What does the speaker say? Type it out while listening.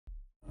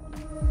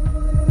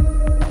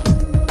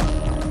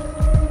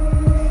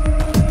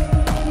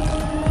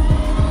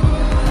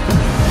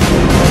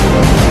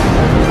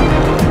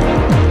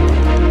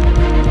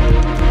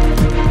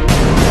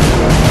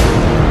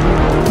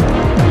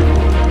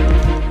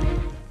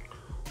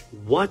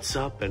What's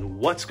up and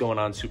what's going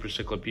on, Super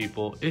Cichlid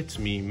people? It's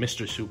me,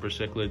 Mr. Super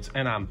Cichlids,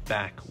 and I'm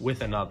back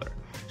with another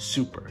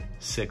Super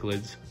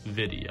Cichlids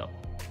video.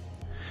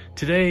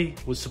 Today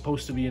was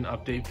supposed to be an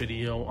update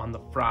video on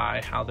the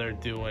fry, how they're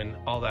doing,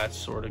 all that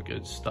sort of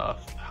good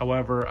stuff.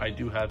 However, I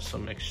do have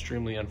some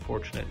extremely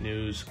unfortunate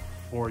news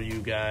for you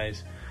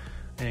guys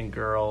and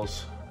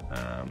girls.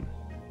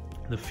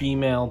 The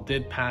female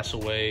did pass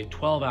away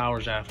 12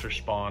 hours after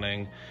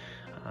spawning.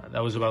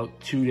 That was about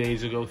 3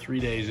 days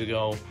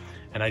ago.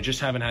 And I just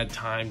haven't had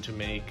time to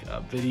make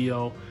a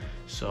video,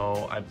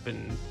 so I've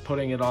been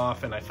putting it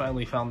off, and I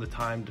finally found the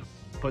time to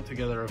put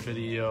together a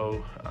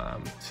video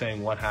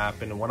saying what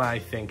happened and what I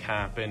think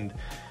happened.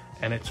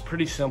 And it's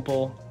pretty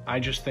simple. I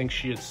just think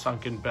she had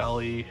sunken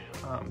belly.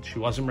 She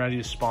wasn't ready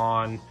to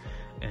spawn,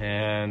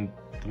 and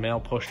the male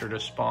pushed her to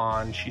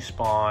spawn. She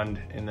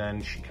spawned, and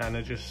then she kind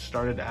of just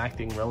started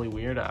acting really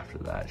weird after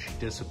that. She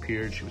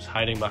disappeared. She was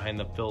hiding behind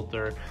the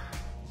filter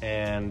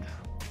and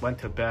went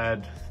to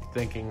bed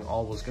thinking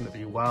all was going to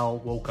be well.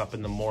 Woke up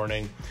in the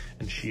morning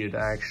and she had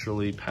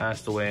actually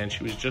passed away, and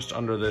she was just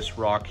under this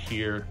rock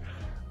here.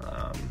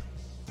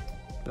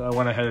 I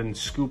went ahead and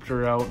scooped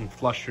her out and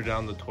flushed her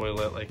down the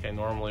toilet like I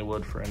normally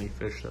would for any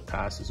fish that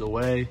passes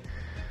away.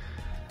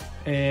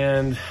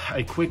 And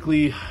I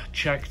quickly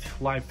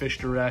checked Live Fish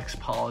Direct's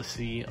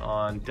policy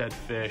on dead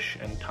fish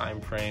and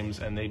time frames,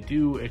 and they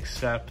do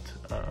accept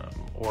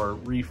or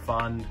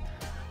refund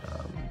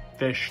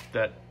fish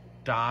that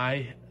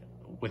die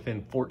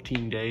within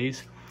 14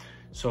 days.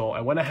 So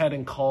I went ahead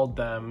and called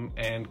them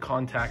and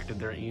contacted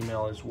their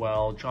email as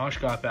well. Josh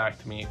got back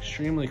to me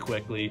extremely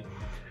quickly,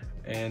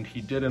 and he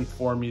did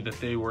inform me that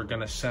they were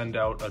gonna send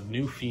out a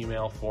new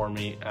female for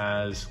me,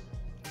 as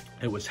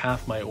it was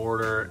half my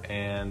order,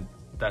 and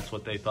that's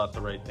what they thought the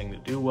right thing to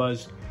do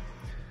was.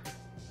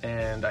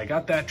 And I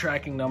got that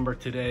tracking number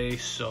today,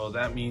 so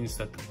that means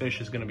that the fish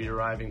is gonna be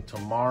arriving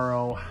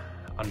tomorrow.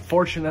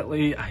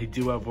 Unfortunately, I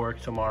do have work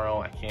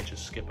tomorrow. I can't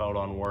just skip out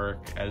on work,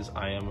 as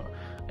I am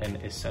an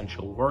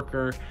essential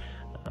worker.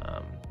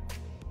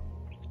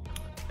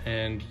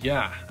 And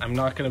yeah, I'm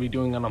not gonna be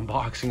doing an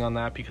unboxing on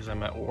that because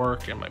I'm at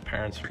work and my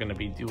parents are gonna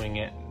be doing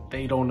it.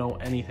 They don't know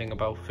anything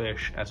about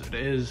fish as it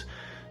is.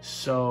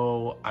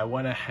 So I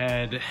went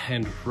ahead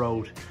and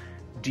wrote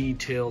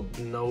detailed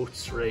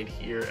notes right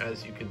here,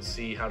 as you can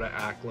see, how to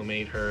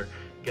acclimate her,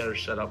 get her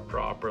set up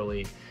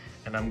properly.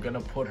 And I'm gonna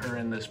put her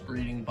in this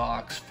breeding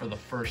box for the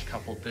first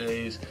couple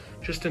days,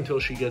 just until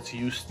she gets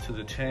used to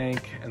the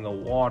tank and the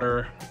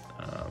water.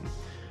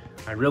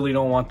 I really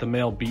don't want the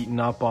male beating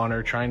up on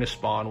her, trying to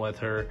spawn with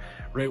her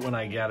right when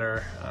I get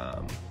her.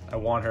 I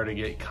want her to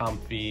get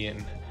comfy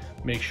and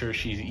make sure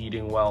she's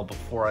eating well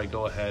before I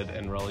go ahead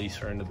and release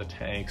her into the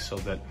tank, so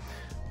that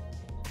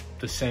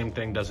the same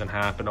thing doesn't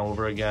happen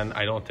over again.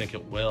 I don't think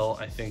it will.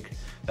 I think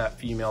that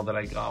female that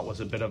I got was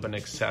a bit of an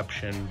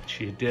exception.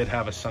 She did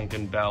have a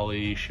sunken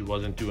belly. She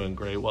wasn't doing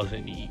great,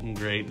 wasn't eating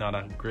great, not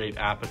a great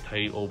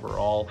appetite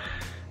overall.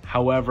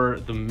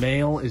 However, the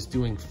male is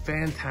doing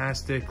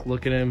fantastic.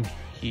 Look at him.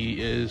 He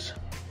is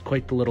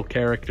quite the little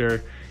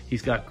character.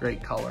 He's got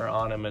great color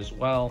on him as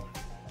well,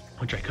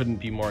 which I couldn't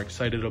be more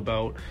excited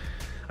about.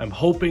 I'm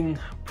hoping,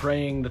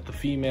 praying that the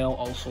female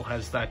also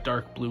has that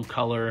dark blue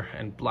color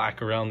and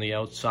black around the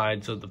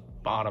outsides of the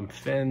bottom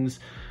fins,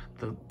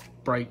 the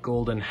bright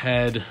golden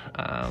head,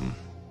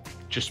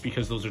 just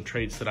because those are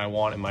traits that I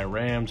want in my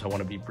rams. I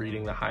want to be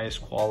breeding the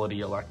highest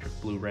quality electric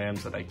blue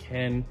rams that I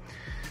can.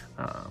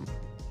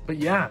 But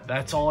yeah,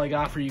 that's all I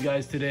got for you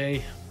guys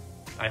today.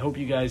 I hope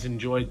you guys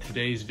enjoyed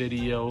today's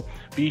video.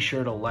 Be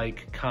sure to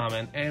like,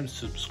 comment, and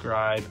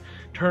subscribe.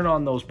 Turn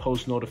on those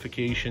post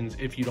notifications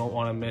if you don't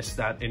want to miss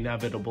that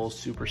inevitable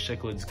Super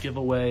Cichlids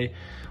giveaway,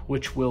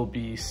 which will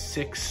be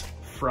 6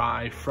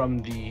 fry from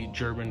the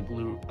German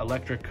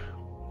electric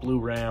blue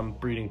ram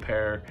breeding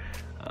pair.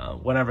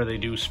 Whenever they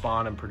do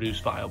spawn and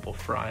produce viable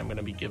fry, I'm going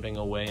to be giving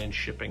away and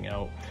shipping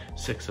out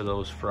 6 of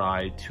those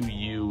fry to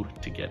you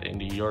to get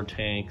into your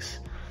tanks.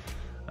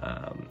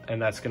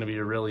 And that's going to be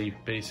a really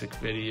basic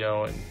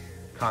video and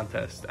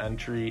contest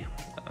entry.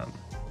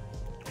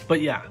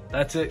 But yeah,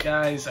 that's it,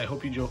 guys. I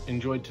hope you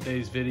enjoyed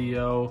today's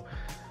video.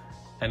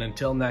 And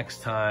until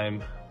next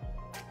time,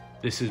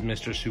 this is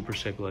Mr. Super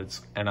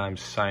Cichlids, and I'm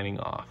signing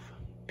off.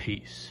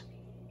 Peace.